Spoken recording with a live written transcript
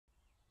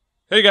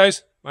Hey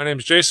guys, my name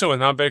is Jason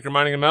with Mount Baker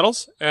Mining and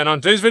Metals, and on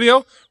today's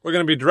video, we're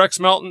going to be direct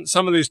smelting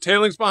some of these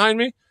tailings behind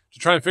me to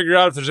try and figure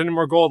out if there's any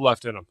more gold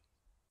left in them.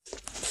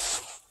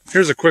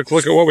 Here's a quick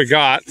look at what we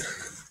got.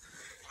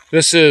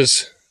 This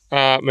is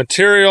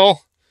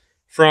material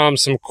from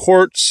some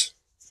quartz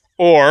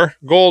ore,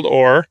 gold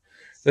ore,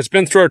 that's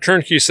been through our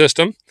turnkey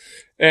system,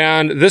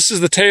 and this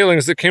is the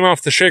tailings that came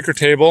off the shaker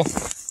table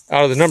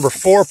out of the number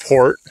 4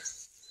 port,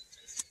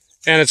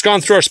 and it's gone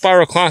through our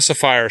spiral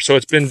classifier, so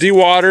it's been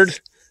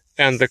dewatered.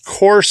 And the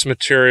coarse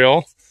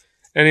material,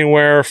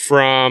 anywhere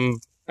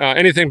from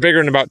anything bigger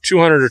than about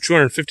 200 or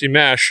 250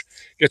 mesh,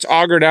 gets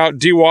augered out,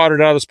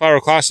 dewatered out of the spiral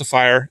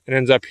classifier, and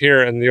ends up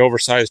here in the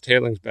oversized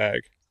tailings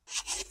bag.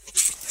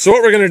 So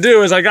what we're going to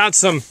do is I got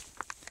some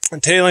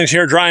tailings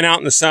here drying out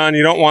in the sun.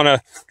 You don't want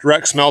to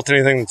direct smelt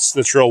anything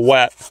that's real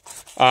wet.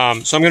 So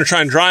I'm going to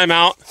try and dry them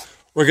out.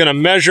 We're going to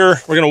measure,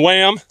 we're going to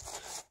weigh them,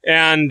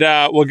 and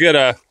we'll get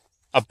a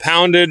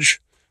poundage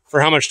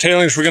for how much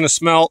tailings we're going to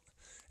smelt.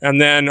 And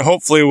then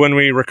hopefully when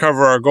we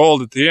recover our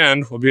gold at the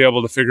end, we'll be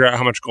able to figure out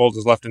how much gold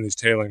is left in these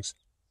tailings.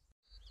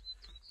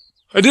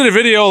 I did a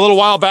video a little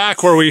while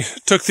back where we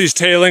took these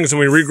tailings and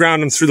we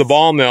reground them through the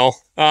ball mill.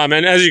 And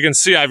as you can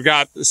see, I've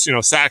got,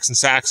 sacks and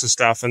sacks of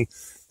stuff, and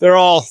they're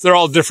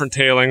all different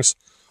tailings.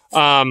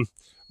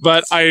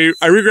 But I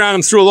reground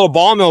them through a little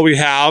ball mill we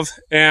have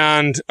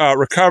and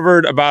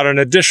recovered about an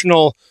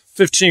additional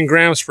 15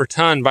 grams per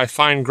ton by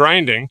fine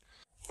grinding.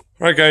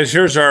 All right, guys,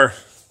 here's our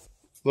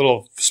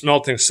little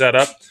smelting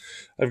setup.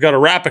 I've got a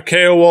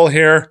Rapakeo wool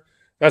here.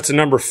 That's a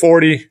number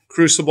 40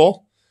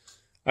 crucible.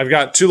 I've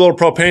got 2 little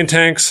propane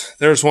tanks.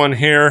 There's one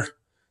here,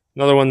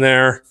 another one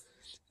there,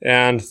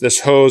 and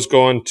this hose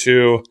going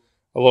to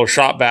a little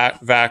shop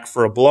vac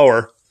for a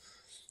blower.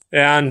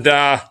 And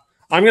I'm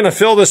going to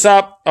fill this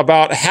up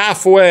about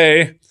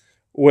halfway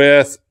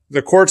with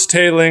the quartz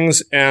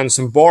tailings and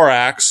some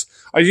borax.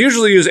 I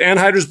usually use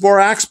anhydrous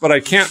borax, but I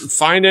can't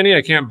find any.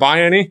 I can't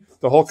buy any.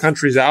 The whole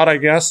country's out, I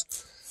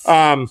guess.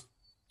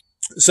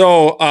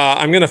 So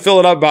I'm going to fill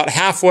it up about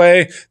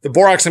halfway. The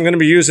borax I'm going to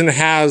be using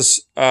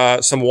has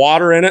some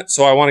water in it,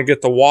 so I want to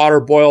get the water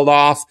boiled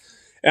off.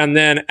 And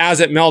then as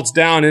it melts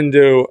down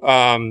into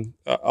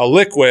a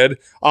liquid,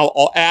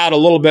 I'll add a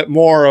little bit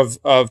more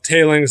of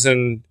tailings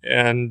and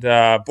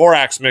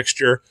borax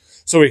mixture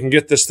so we can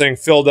get this thing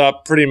filled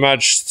up pretty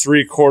much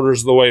 3/4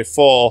 of the way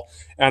full.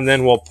 And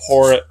then we'll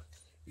pour it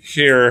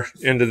here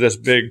into this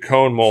big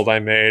cone mold I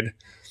made.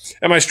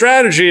 And my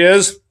strategy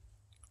is,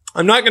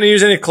 I'm not going to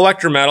use any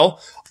collector metal.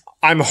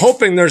 I'm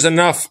hoping there's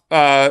enough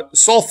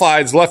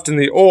sulfides left in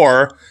the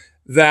ore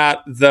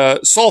that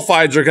the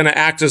sulfides are going to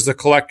act as the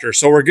collector.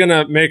 So we're going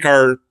to make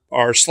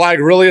our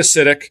slag really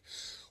acidic.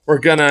 We're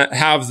going to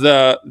have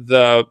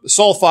the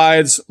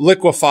sulfides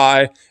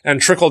liquefy and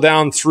trickle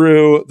down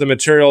through the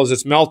material as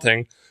it's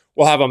melting.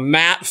 We'll have a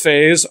matte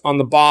phase on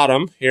the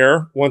bottom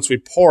here once we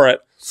pour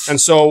it.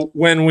 And so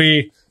when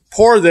we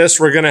pour this,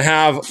 we're going to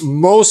have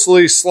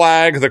mostly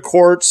slag, the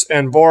quartz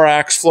and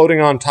borax floating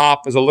on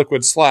top as a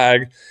liquid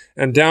slag.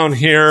 And down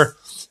here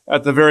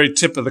at the very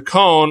tip of the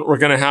cone, we're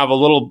going to have a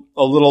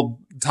little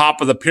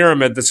top of the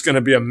pyramid that's going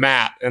to be a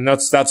matte. And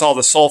that's all the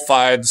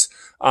sulfides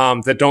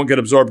that don't get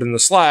absorbed in the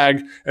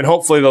slag. And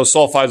hopefully those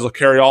sulfides will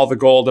carry all the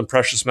gold and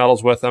precious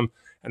metals with them.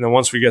 And then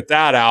once we get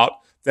that out,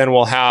 then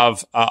we'll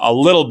have a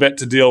little bit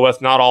to deal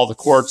with, not all the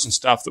quartz and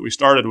stuff that we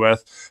started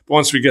with. But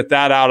once we get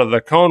that out of the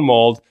cone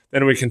mold,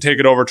 then we can take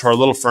it over to our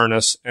little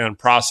furnace and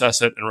process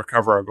it and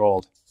recover our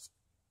gold.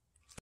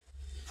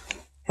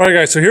 All right,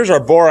 guys, so here's our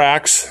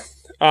borax.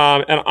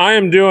 And I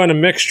am doing a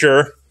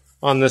mixture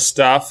on this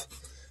stuff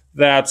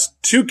that's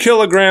 2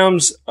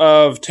 kilograms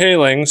of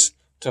tailings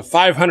to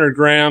 500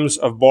 grams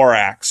of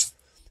borax.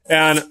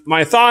 And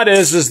my thought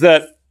is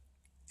that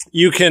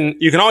you can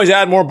always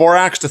add more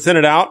borax to thin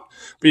it out,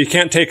 but you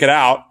can't take it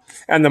out.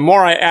 And the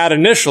more I add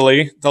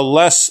initially, the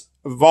less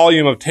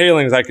volume of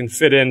tailings I can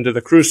fit into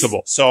the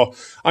crucible. So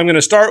I'm going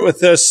to start with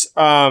this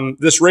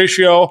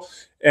ratio,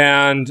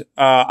 and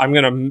I'm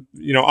going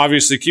to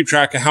obviously keep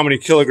track of how many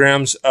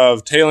kilograms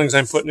of tailings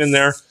I'm putting in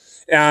there.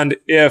 And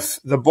if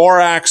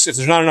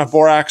there's not enough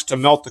borax to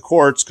melt the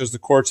quartz, because the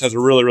quartz has a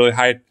really, really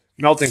high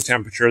melting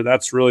temperature,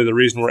 that's really the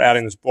reason we're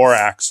adding this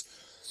borax.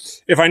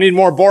 If I need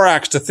more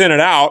borax to thin it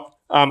out,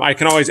 I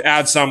can always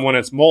add some when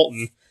it's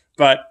molten,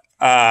 but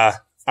I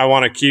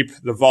want to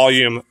keep the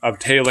volume of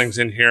tailings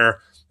in here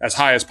as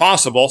high as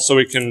possible so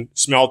we can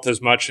smelt as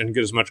much and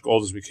get as much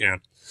gold as we can.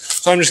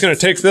 So I'm just going to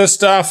take this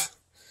stuff.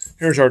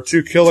 Here's our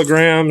 2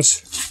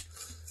 kilograms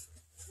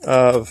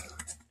of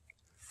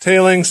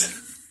tailings.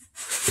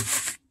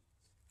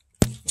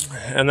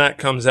 And that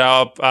comes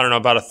out, I don't know,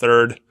 about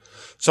 1/3.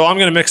 So I'm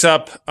going to mix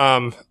up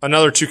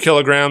another 2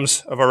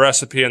 kilograms of our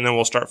recipe, and then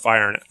we'll start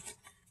firing it.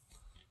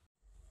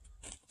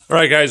 All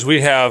right, guys, we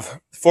have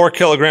 4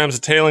 kilograms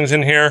of tailings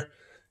in here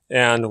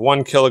and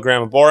 1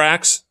 kilogram of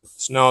borax.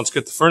 So now let's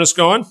get the furnace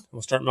going.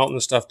 We'll start melting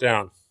this stuff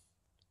down.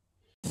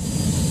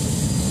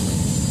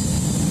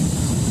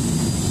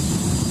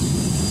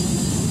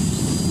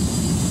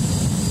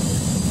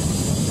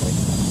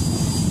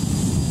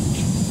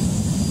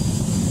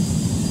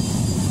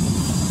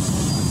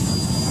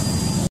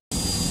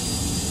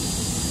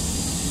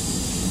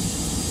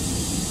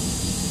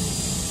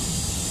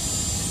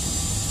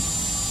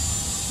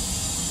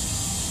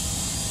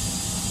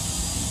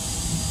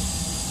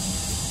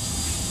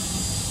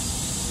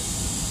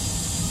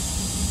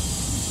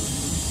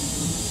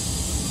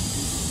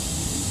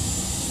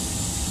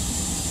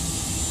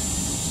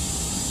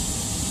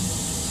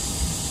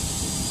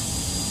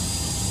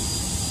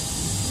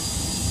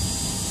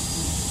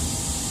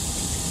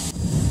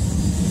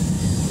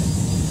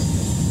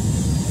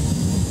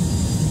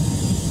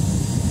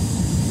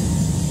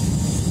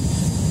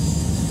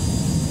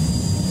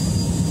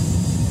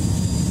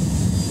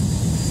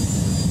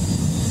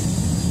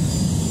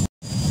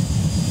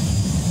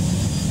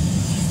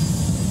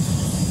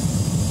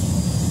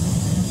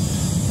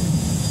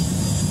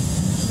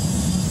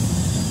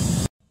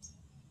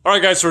 All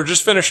right, guys, so we're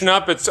just finishing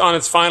up. It's on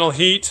its final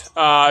heat.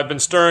 I've been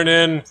stirring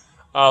in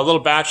little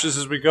batches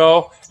as we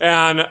go.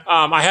 And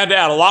I had to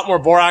add a lot more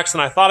borax than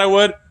I thought I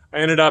would. I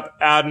ended up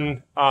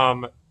adding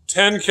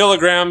 10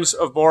 kilograms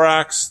of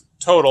borax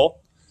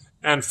total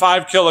and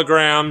 5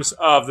 kilograms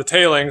of the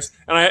tailings.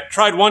 And I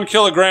tried 1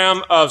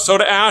 kilogram of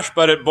soda ash,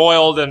 but it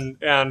boiled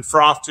and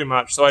frothed too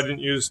much, so I didn't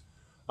use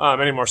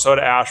any more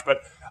soda ash.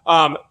 But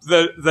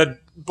the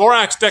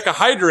borax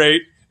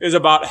decahydrate is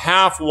about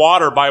half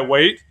water by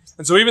weight.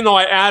 And so even though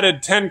I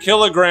added 10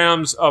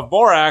 kilograms of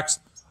borax,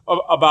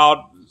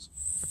 about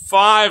 4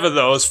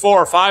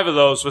 or 5 of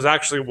those was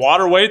actually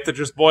water weight that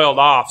just boiled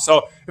off.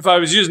 So if I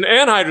was using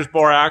anhydrous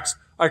borax,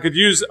 I could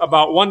use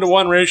about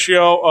 1-to-1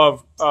 ratio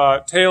of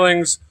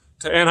tailings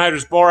to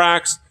anhydrous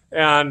borax,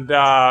 and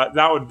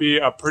that would be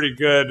a pretty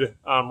good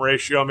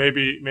ratio,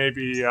 maybe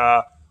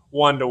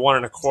 1 to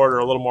 1 1/4,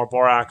 a little more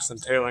borax than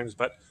tailings.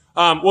 But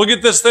we'll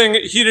get this thing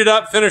heated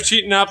up, finished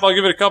heating up. I'll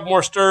give it a couple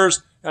more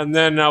stirs, and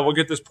then we'll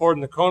get this poured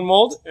in the cone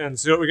mold and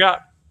see what we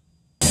got.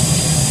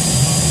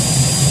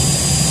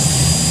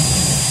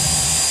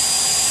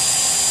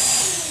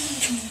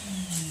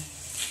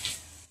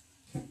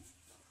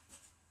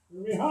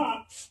 It'll be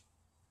hot.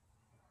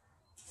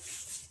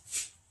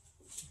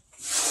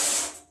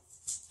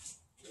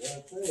 Yeah,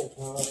 it's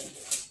hot.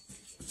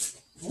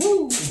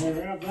 Woo!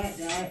 Better have that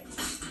guy.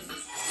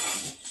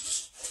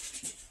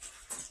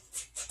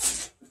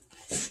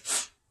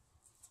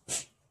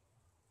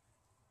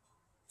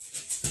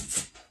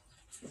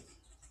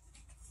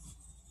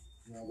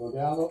 Now go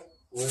down the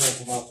way up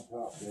from off the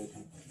top,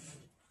 Jason.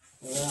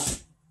 Yeah.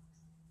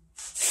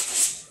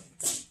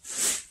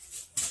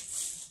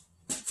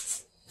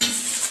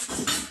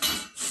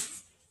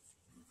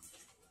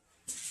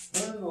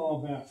 Turn it a little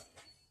bit.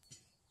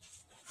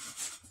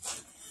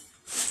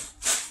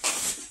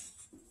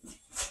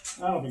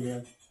 That'll be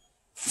good.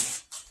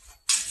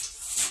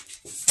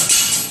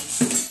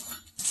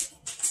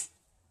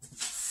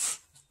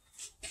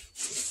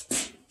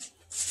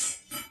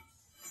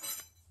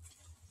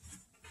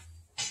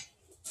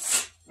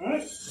 All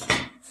right.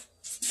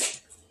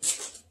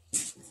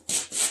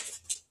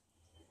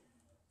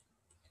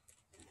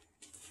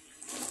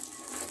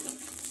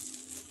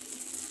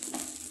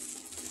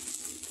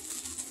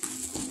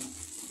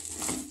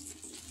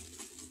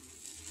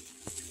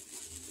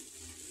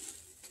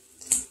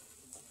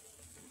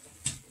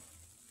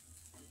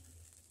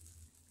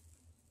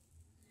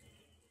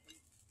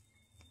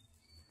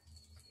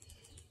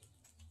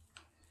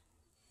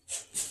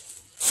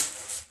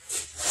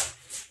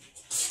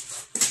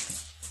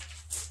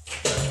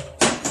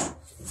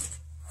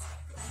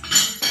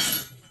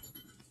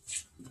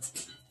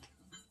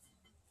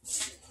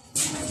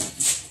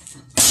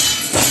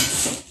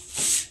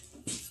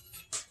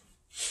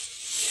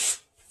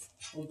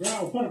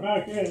 We'll put it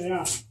back in,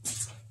 yeah.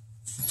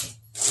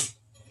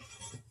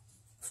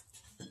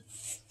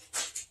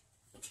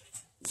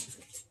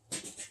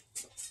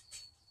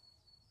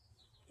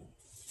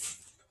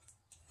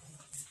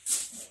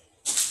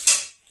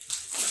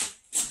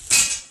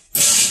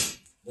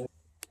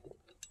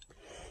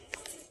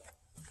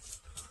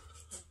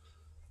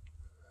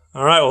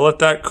 All right, we'll let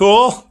that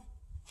cool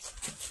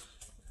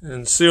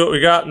and see what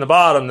we got in the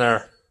bottom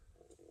there.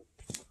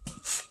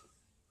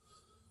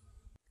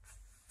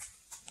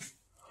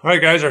 All right,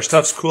 guys, our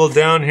stuff's cooled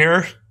down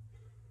here.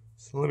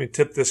 So let me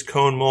tip this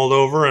cone mold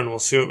over and we'll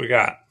see what we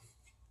got.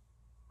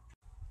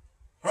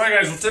 All right,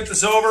 guys, we'll tip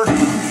this over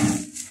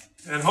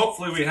and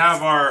hopefully we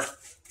have our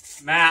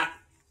matte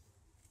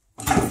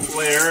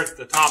layer at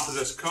the top of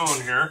this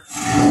cone here.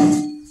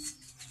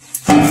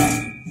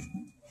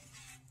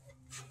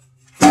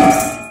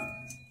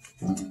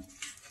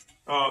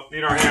 Oh,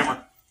 need our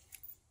hammer.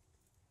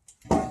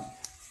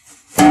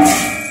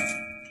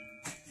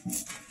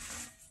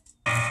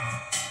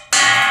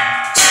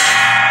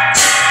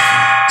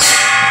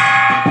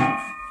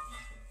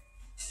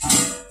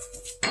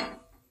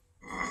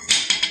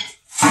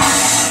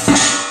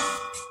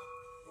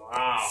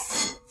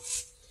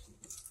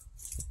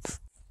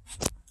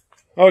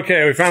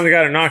 Okay, we finally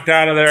got it knocked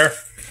out of there.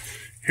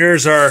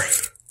 Here's our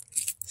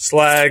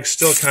slag,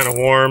 still kind of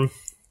warm.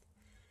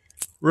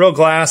 Real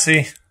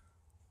glassy,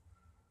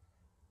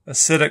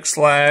 acidic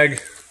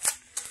slag.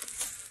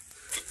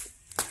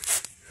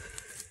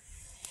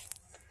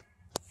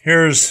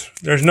 There's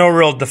no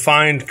real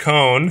defined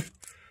cone,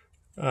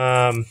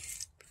 but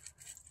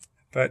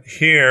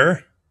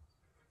here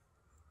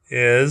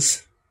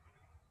is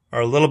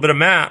our little bit of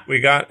matte we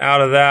got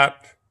out of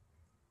that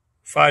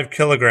 5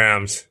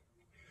 kilograms.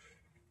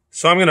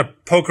 So I'm going to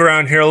poke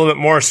around here a little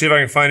bit more, see if I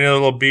can find any other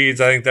little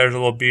beads. I think there's a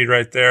little bead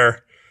right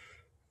there.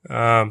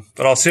 But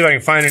I'll see if I can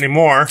find any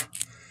more.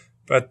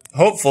 But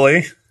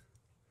hopefully,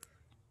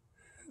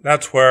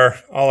 that's where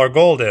all our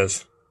gold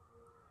is.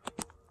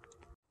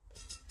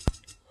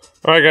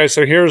 All right, guys,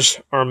 so here's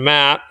our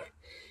mat.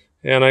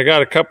 And I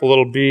got a couple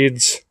little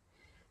beads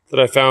that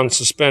I found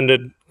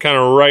suspended kind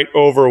of right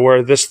over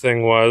where this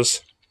thing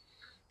was.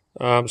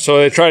 So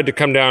they tried to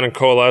come down and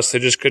coalesce. They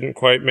just couldn't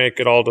quite make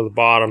it all to the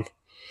bottom.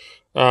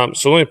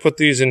 So let me put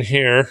these in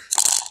here.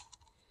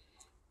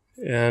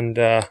 and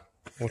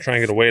we'll try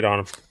and get a weight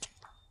on them.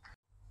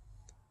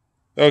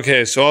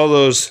 Okay, so all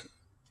those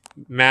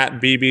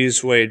matte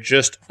BBs weigh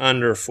just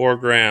under 4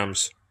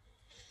 grams.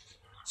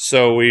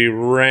 So we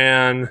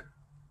ran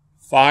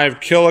 5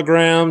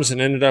 kilograms and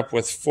ended up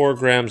with 4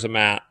 grams of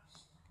matte.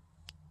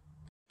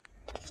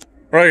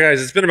 All right,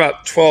 guys, it's been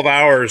about 12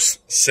 hours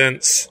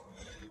since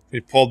we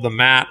pulled the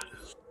matte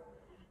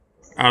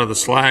out of the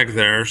slag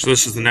there. So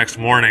this is the next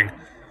morning.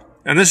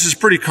 And this is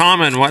pretty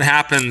common. What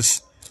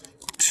happens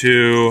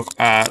to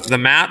the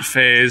matte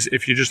phase,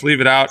 if you just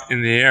leave it out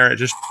in the air, it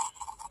just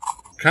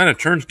kind of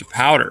turns to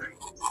powder.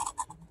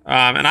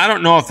 And I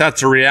don't know if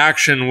that's a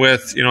reaction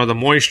with, you know, the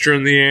moisture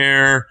in the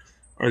air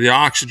or the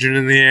oxygen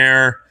in the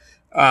air.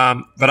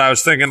 But I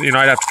was thinking, you know,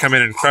 I'd have to come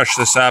in and crush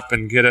this up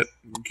and get it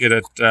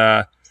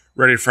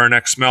ready for our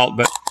next smelt.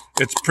 But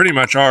it's pretty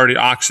much already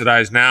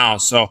oxidized now,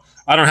 so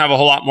I don't have a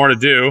whole lot more to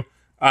do.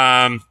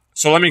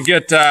 So let me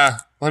get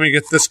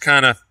this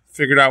kind of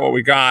figured out what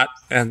we got,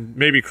 and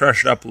maybe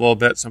crush it up a little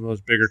bit, some of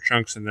those bigger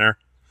chunks in there,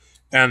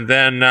 and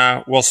then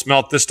we'll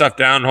smelt this stuff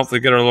down and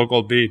hopefully get our little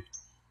gold bead.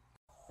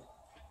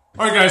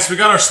 All right, guys, so we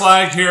got our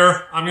slag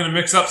here. I'm going to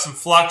mix up some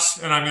flux,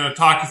 and I'm going to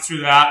talk you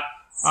through that.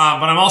 But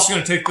I'm also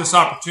going to take this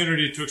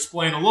opportunity to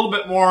explain a little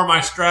bit more my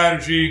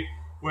strategy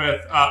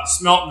with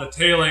smelting the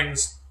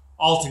tailings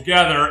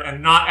altogether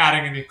and not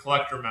adding any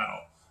collector metal.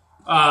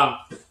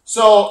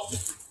 So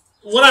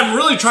what I'm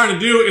really trying to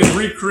do is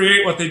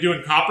recreate what they do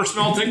in copper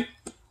smelting,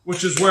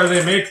 which is where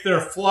they make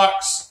their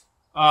flux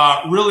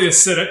really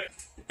acidic.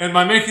 And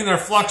by making their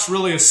flux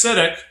really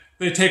acidic,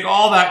 they take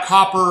all that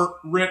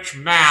copper-rich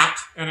matte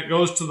and it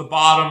goes to the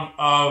bottom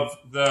of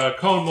the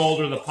cone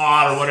mold or the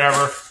pot or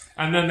whatever,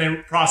 and then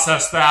they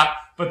process that.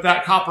 But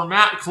that copper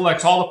matte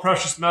collects all the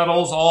precious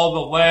metals, all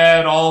the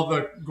lead, all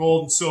the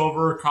gold and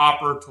silver,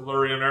 copper,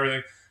 tellurium,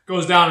 everything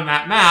goes down in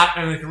that matte,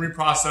 and they can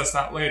reprocess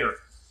that later.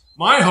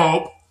 My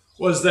hope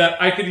was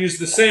that I could use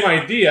the same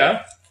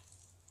idea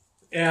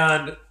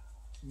and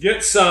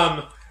get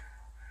some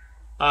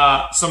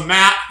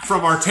matte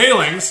from our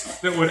tailings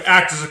that would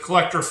act as a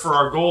collector for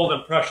our gold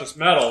and precious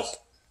metals.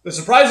 The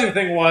surprising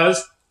thing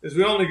is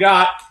we only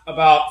got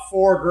about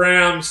 4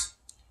 grams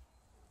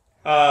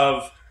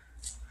of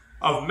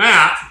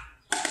matte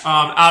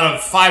out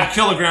of 5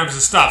 kilograms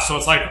of stuff. So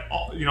it's like,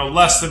 you know,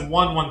 less than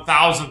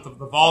 1/1000th of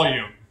the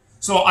volume.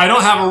 So I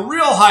don't have a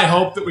real high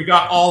hope that we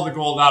got all the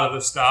gold out of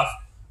this stuff.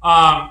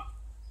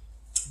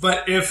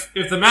 But if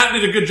the matte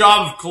did a good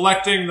job of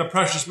collecting the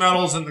precious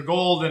metals and the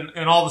gold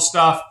and all the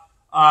stuff,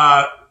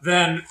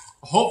 then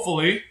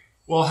hopefully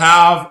we'll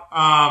have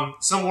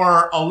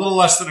somewhere a little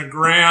less than 1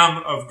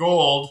 gram of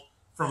gold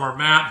from our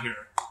matte here.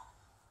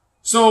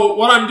 So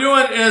what I'm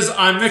doing is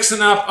I'm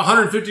mixing up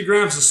 150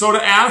 grams of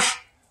soda ash.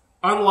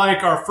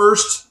 Unlike our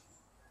first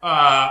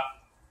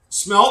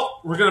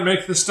smelt, we're going to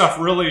make this stuff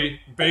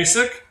really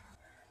basic.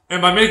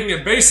 And by making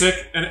it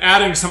basic and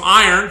adding some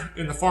iron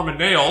in the form of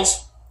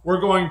nails, we're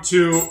going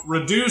to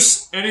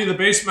reduce any of the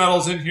base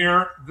metals in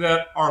here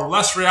that are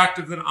less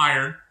reactive than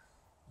iron.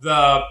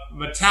 The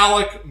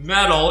metallic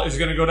metal is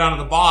going to go down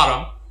to the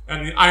bottom,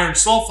 and the iron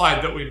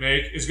sulfide that we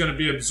make is going to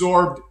be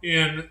absorbed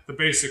in the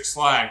basic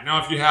slag.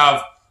 Now, if you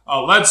have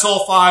lead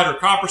sulfide or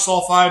copper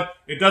sulfide,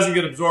 it doesn't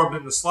get absorbed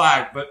in the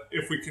slag. But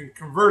if we can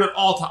convert it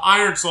all to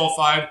iron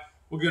sulfide,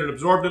 we'll get it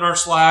absorbed in our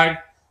slag,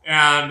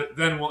 and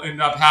then we'll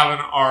end up having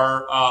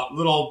our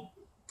little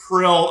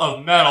prill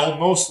of metal,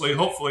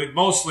 hopefully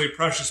mostly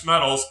precious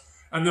metals,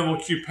 and then we'll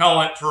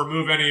cupel it to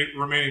remove any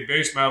remaining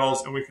base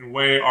metals, and we can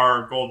weigh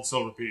our gold and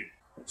silver bead.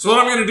 So what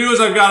I'm going to do is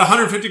I've got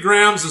 150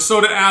 grams of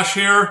soda ash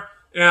here,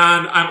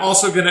 and I'm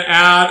also going to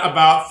add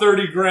about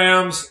 30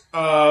 grams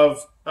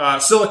of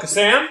silica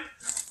sand.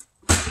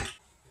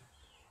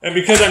 And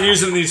because I'm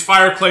using these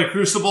fire clay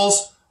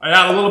crucibles, I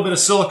add a little bit of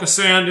silica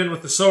sand in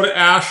with the soda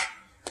ash.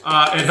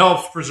 It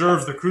helps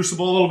preserve the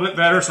crucible a little bit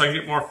better so I can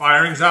get more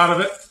firings out of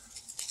it.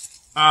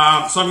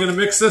 So I'm going to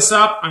mix this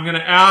up. I'm going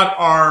to add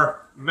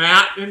our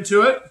matte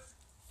into it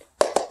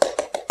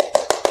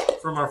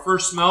from our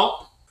first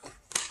smelt.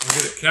 I'll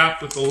get it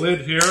capped with the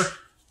lid here.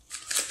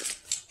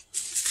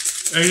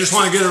 And you just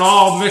want to get it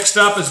all mixed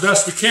up as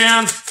best we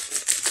can.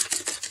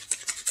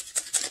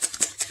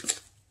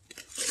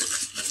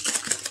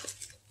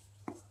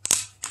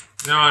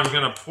 Now I'm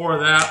going to pour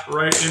that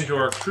right into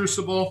our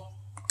crucible.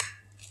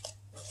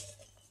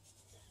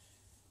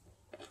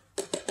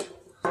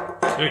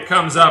 It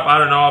comes up, I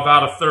don't know,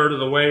 about 1/3 of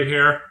the way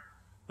here.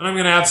 Then I'm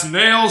going to add some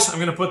nails. I'm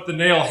going to put the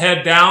nail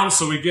head down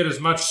so we get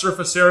as much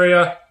surface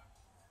area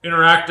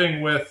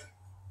interacting with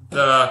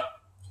the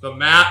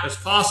matte as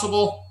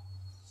possible.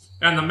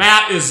 And the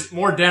matte is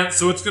more dense,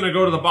 so it's going to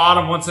go to the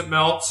bottom once it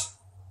melts.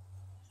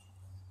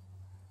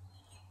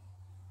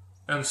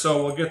 And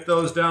so we'll get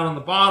those down on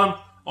the bottom.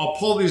 I'll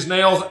pull these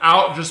nails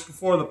out just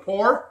before the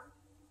pour.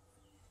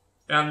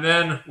 And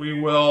then we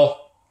will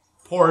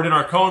pour it in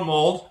our cone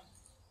mold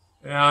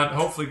and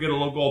hopefully get a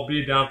little gold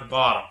bead down at the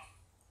bottom.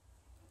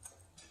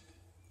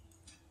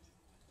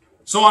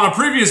 So on a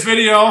previous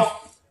video,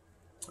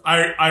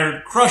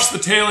 I crushed the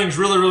tailings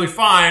really, really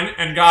fine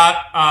and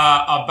got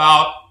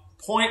about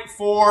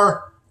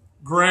 0.4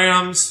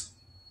 grams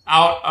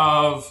out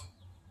of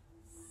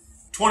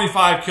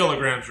 25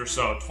 kilograms or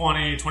so,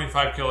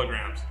 25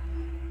 kilograms.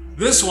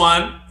 This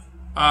one,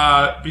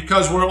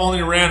 because we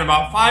only ran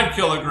about 5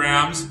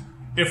 kilograms,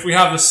 if we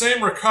have the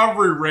same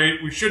recovery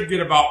rate, we should get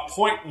about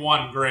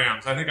 0.1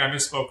 grams. I think I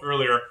misspoke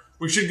earlier.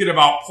 We should get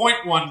about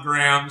 0.1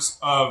 grams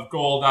of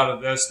gold out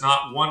of this,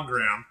 not 1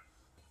 gram.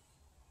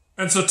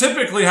 And so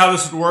typically how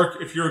this would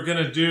work if you're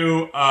going to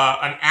do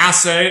an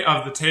assay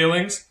of the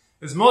tailings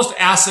is most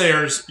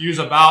assayers use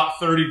about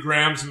 30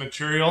 grams of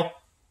material.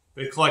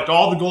 They collect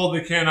all the gold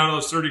they can out of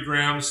those 30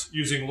 grams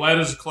using lead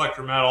as a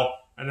collector metal,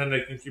 and then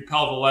they can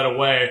compel the lead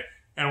away.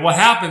 And what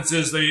happens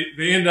is they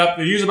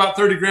use about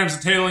 30 grams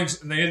of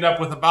tailings, and they end up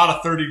with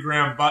about a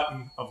 30-gram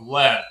button of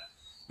lead.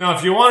 Now,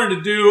 if you wanted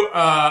to do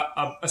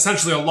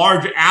essentially a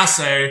large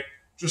assay,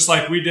 just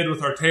like we did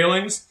with our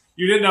tailings,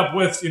 you'd end up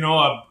with,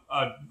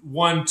 a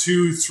 1,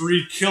 2,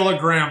 3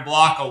 kilogram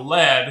block of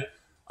lead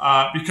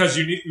because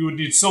you would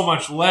need so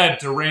much lead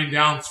to rain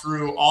down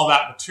through all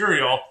that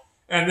material.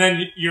 And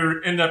then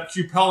you end up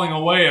compelling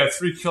away a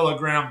 3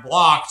 kilogram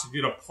block to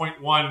get a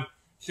 0.1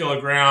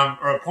 kilogram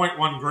or a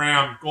 0.1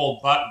 gram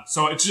gold button.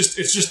 So it's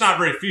just not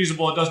very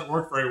feasible. It doesn't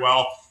work very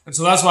well. And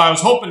so that's why I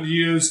was hoping to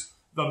use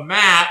the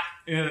mat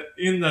in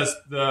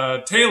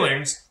the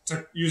tailings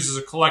to use as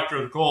a collector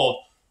of the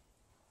gold.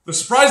 The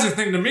surprising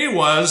thing to me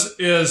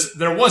is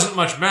there wasn't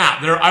much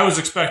mat there. I was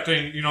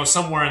expecting,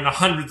 somewhere in the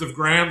hundreds of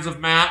grams of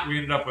mat. We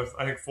ended up with,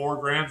 I think, 4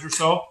 grams or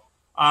so.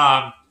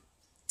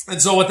 And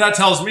so what that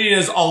tells me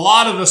is a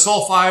lot of the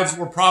sulfides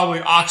were probably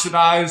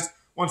oxidized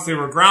once they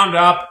were ground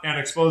up and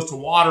exposed to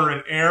water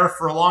and air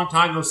for a long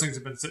time. Those things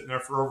have been sitting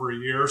there for over a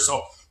year.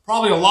 So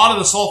probably a lot of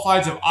the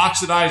sulfides have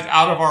oxidized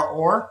out of our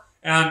ore,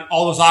 and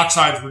all those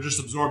oxides were just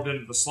absorbed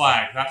into the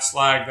slag. That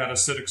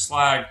acidic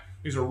slag,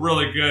 is a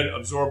really good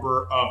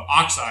absorber of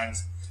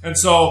oxides. And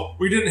so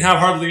we didn't have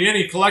hardly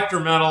any collector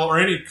metal or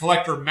any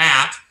collector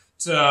mat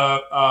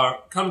to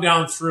come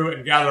down through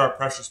and gather our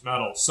precious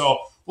metals. So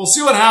we'll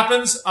see what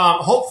happens.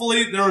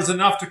 Hopefully there was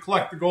enough to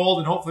collect the gold,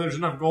 and hopefully there's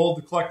enough gold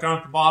to collect down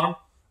at the bottom.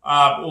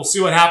 But we'll see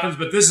what happens.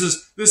 But this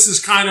is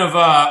kind of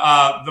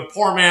the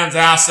poor man's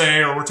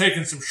assay, or we're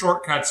taking some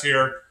shortcuts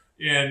here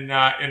in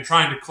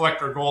trying to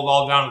collect our gold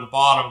all down to the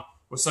bottom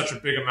with such a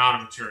big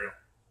amount of material.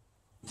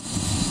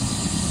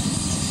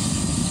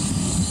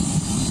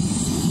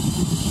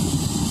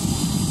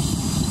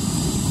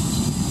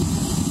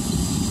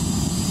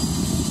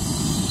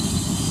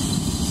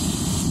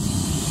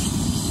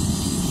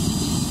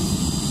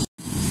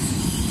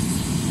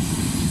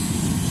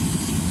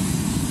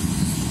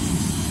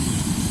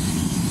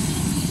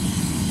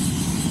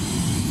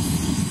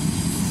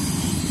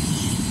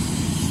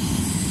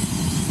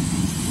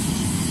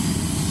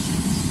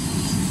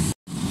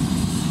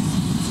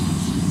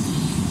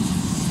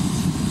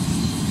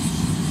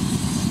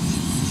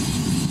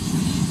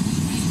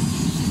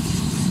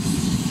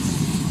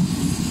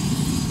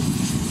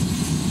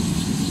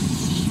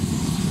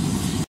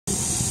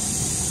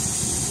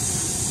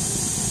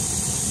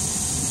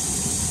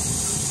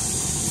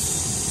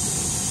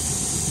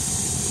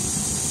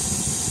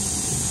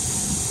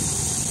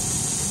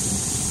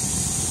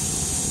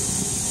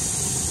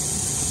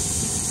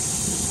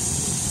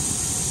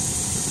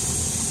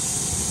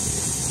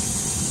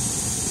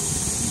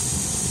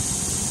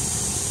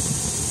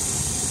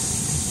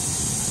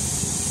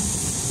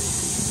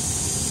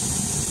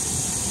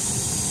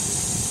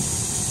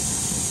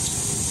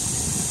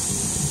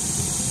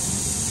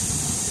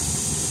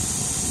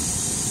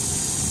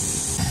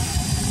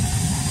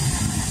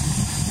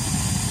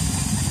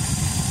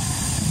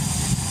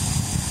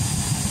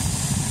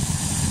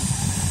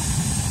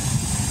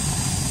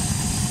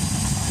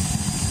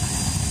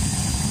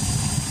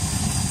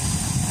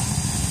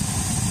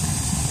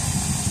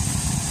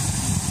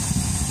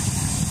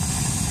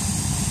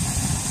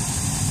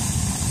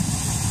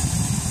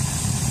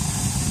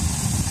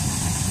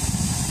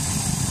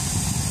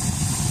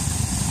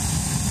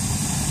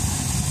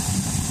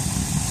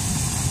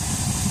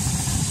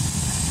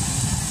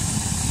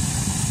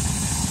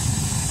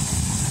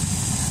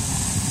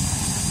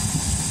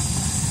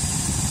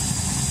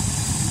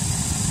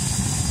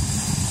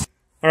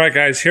 All right,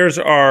 guys, here's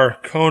our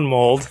cone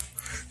mold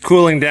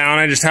cooling down.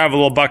 I just have a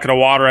little bucket of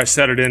water. I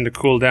set it in to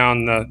cool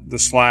down the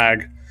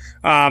slag.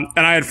 And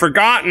I had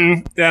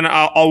forgotten, and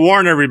I'll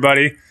warn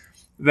everybody,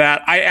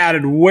 that I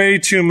added way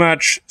too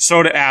much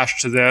soda ash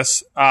to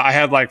this. I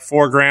had like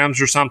 4 grams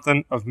or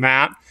something of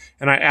matte,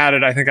 and I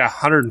added, I think,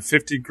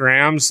 150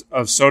 grams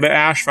of soda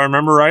ash, if I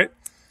remember right.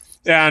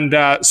 And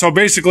so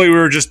basically we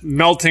were just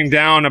melting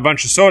down a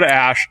bunch of soda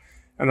ash.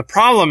 And the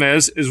problem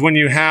is when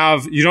you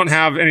don't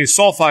have any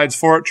sulfides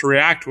for it to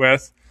react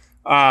with,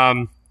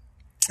 and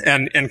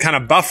kind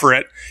of buffer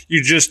it,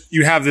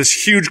 you have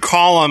this huge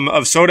column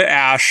of soda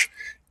ash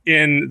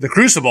in the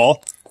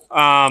crucible,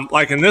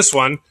 like in this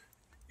one.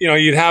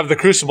 You'd have the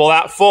crucible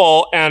that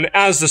full, and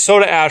as the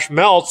soda ash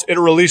melts, it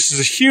releases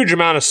a huge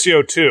amount of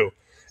CO2.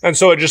 And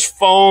so it just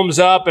foams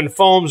up and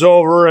foams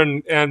over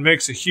and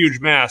makes a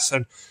huge mess.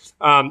 And,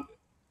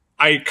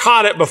 I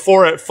caught it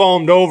before it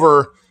foamed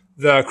over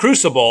the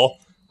crucible.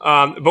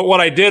 But what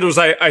I did was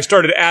I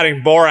started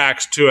adding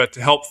borax to it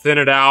to help thin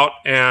it out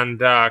and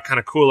kind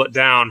of cool it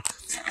down.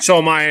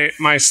 So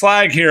my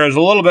slag here is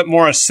a little bit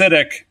more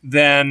acidic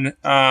than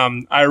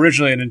I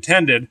originally had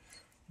intended.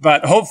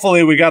 But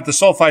hopefully we got the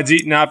sulfides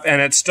eaten up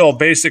and it's still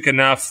basic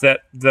enough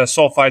that the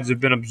sulfides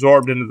have been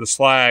absorbed into the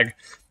slag.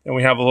 And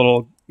we have a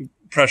little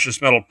precious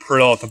metal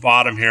prill at the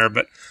bottom here.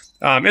 But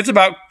it's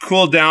about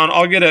cooled down.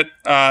 I'll get it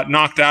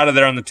knocked out of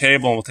there on the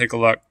table and we'll take a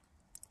look.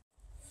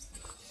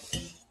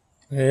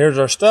 Okay, here's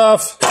our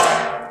stuff.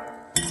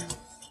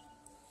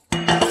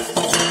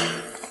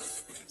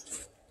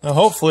 Now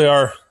hopefully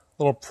our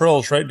little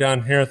prill's right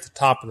down here at the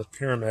top of the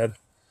pyramid.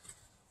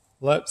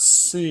 Let's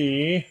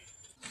see.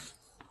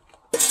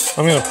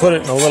 I'm going to put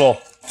it in a little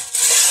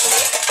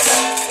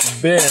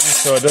bin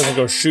so it doesn't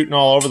go shooting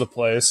all over the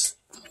place.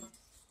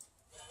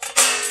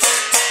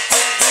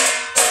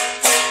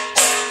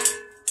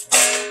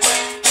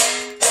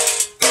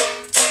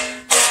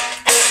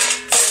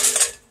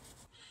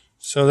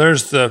 So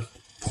there's the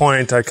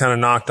point I kind of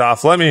knocked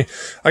off. I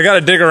got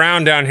to dig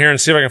around down here and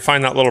see if I can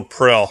find that little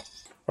prill.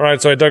 All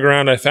right, so I dug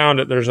around, I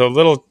found it. There's a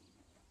little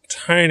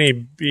tiny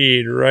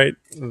bead right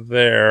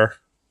there.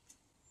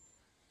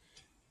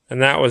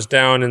 And that was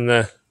down in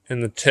the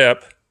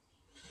tip.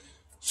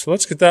 So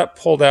let's get that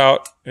pulled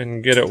out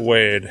and get it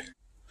weighed.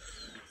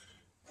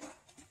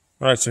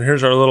 All right, so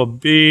here's our little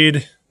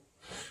bead.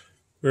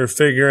 We're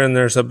figuring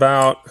there's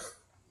about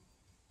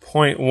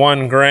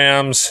 0.1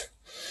 grams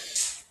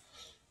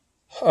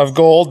of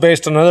gold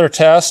based on another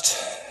test.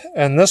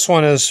 And this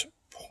one is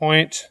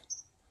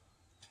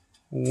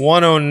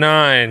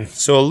 0.109.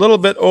 So a little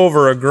bit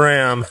over a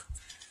gram,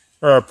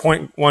 or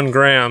 0.1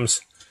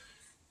 grams.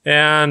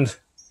 And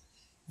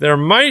there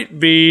might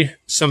be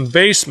some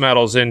base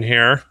metals in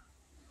here.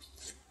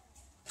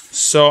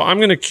 So I'm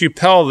going to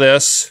cupel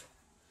this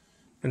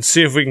and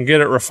see if we can get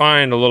it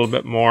refined a little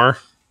bit more.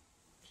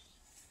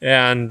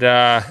 And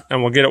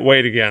we'll get it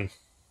weighed again.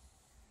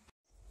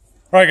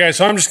 All right, guys,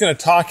 so I'm just going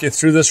to talk you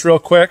through this real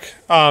quick.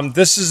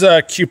 This is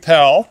a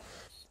cupel,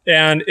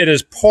 and it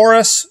is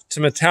porous to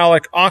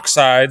metallic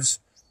oxides,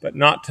 but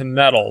not to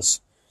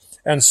metals.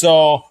 And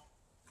so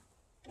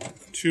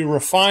to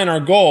refine our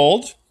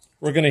gold,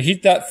 we're going to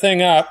heat that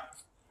thing up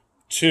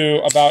to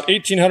about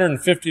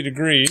 1850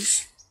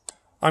 degrees.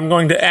 I'm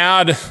going to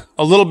add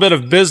a little bit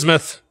of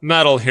bismuth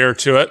metal here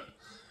to it.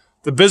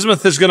 The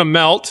bismuth is going to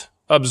melt,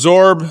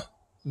 absorb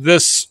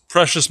this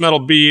precious metal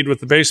bead with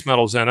the base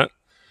metals in it.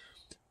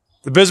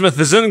 The bismuth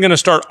is then going to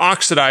start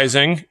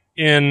oxidizing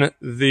in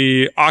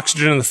the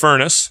oxygen in the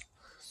furnace.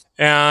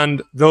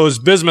 And those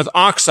bismuth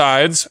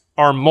oxides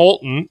are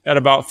molten at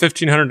about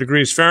 1500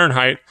 degrees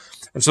Fahrenheit.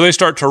 And so they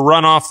start to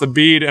run off the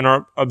bead and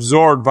are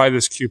absorbed by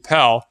this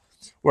cupel,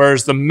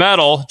 whereas the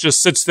metal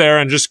just sits there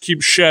and just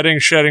keeps shedding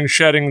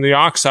the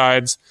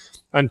oxides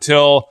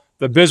until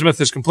the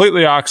bismuth is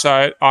completely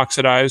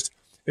oxidized.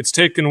 It's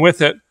taken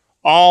with it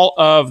all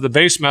of the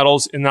base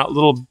metals in that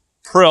little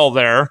prill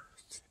there,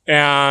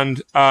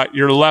 and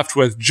you're left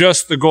with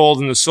just the gold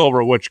and the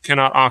silver, which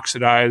cannot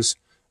oxidize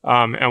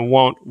and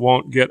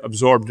won't get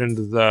absorbed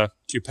into the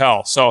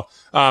cupel. So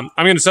I'm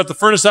going to set the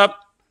furnace up.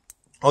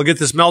 I'll get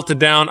this melted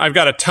down. I've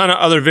got a ton of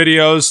other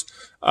videos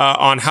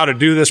on how to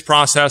do this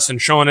process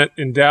and showing it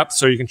in depth,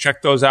 so you can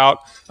check those out.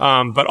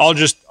 But I'm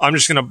just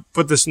going to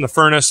put this in the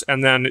furnace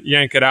and then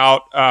yank it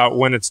out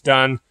when it's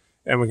done,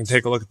 and we can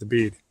take a look at the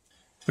bead.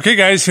 Okay,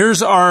 guys,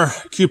 here's our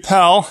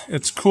cupel.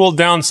 It's cooled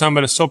down some,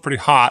 but it's still pretty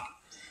hot.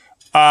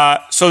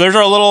 So there's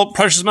our little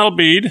precious metal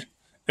bead.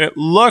 It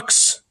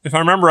looks, if I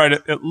remember right,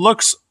 it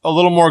looks a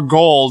little more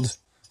gold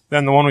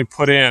than the one we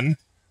put in.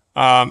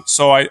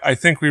 So I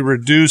think we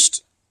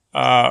reduced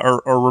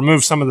or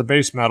removed some of the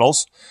base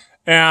metals.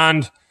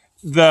 And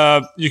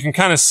you can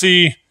kind of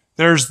see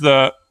there's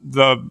the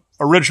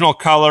original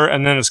color,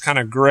 and then it's kind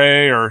of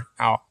gray or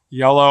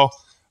yellow.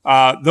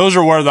 Those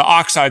are where the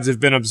oxides have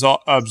been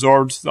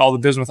absorbed, all the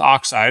bismuth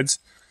oxides.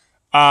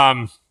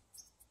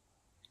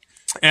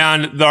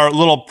 And our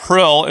little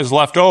prill is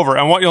left over.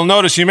 And what you'll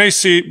notice, you may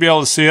be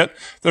able to see it,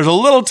 there's a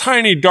little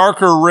tiny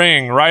darker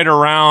ring right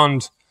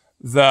around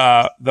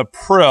the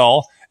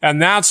prill,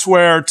 and that's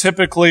where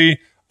typically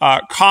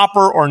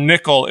copper or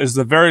nickel is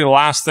the very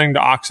last thing to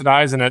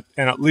oxidize, and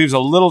it leaves a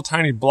little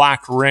tiny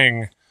black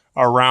ring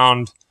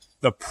around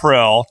the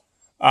prill.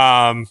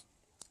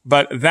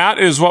 But that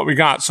is what we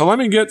got. So let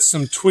me get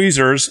some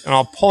tweezers, and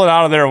I'll pull it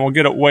out of there, and we'll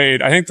get it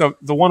weighed. I think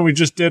the one we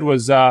just did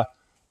was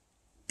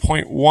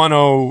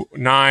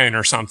 0.109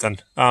 or something.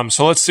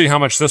 So let's see how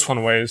much this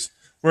one weighs.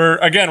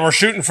 We're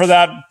shooting for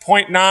that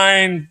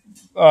 0.09,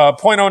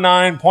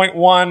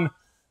 0.1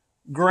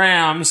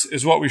 grams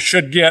is what we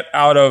should get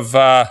out of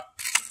the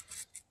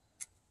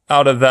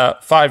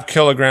 5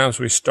 kilograms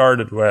we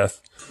started with.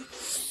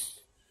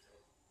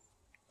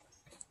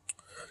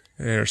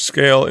 And our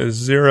scale is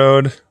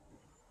zeroed.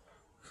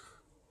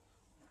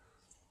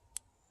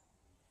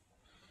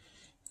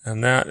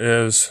 And that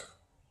is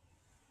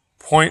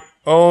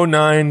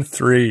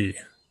 0.093.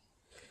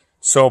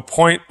 So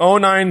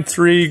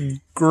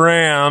 0.093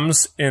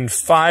 grams in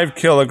 5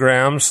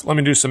 kilograms. Let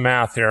me do some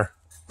math here.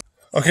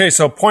 Okay,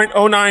 so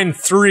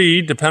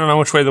 0.093, depending on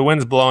which way the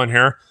wind's blowing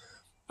here,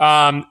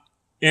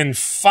 in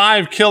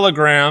 5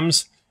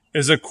 kilograms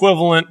is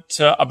equivalent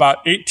to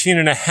about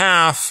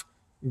 18.5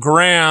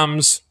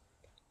 grams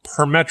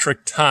per metric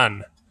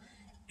ton.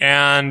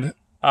 And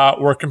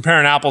we're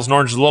comparing apples and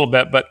oranges a little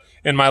bit, but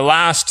in my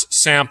last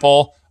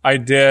sample, I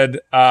did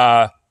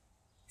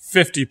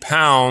 50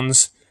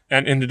 pounds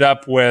and ended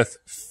up with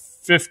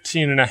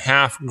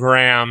 15.5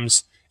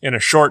 grams in a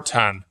short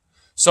ton.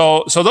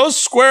 So those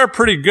square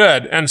pretty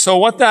good. And so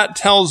what that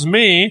tells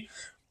me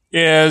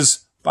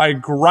is by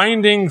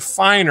grinding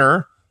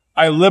finer,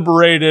 I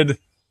liberated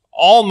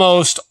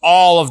almost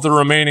all of the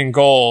remaining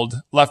gold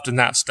left in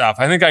that stuff.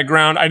 I think I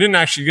didn't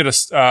actually get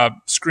a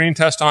screen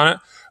test on it,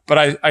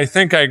 but I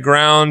think I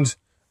ground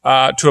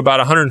to about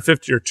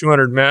 150 or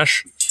 200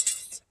 mesh.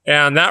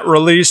 And that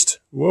released,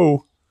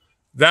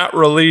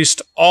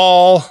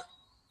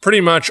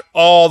 pretty much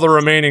all the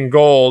remaining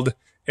gold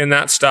in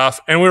that stuff.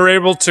 And we were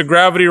able to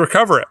gravity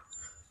recover it.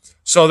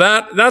 So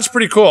that's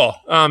pretty cool.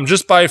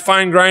 Just by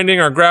fine grinding,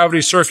 our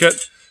gravity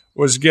circuit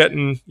was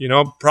getting,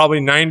 probably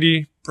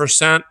 90%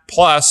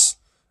 plus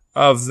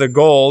of the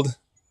gold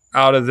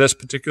out of this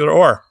particular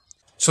ore.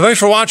 So thanks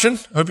for watching.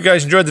 I hope you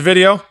guys enjoyed the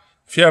video.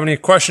 If you have any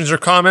questions or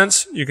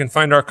comments, you can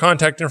find our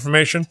contact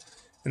information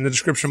in the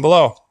description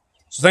below.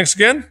 So thanks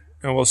again,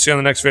 and we'll see you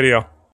on the next video.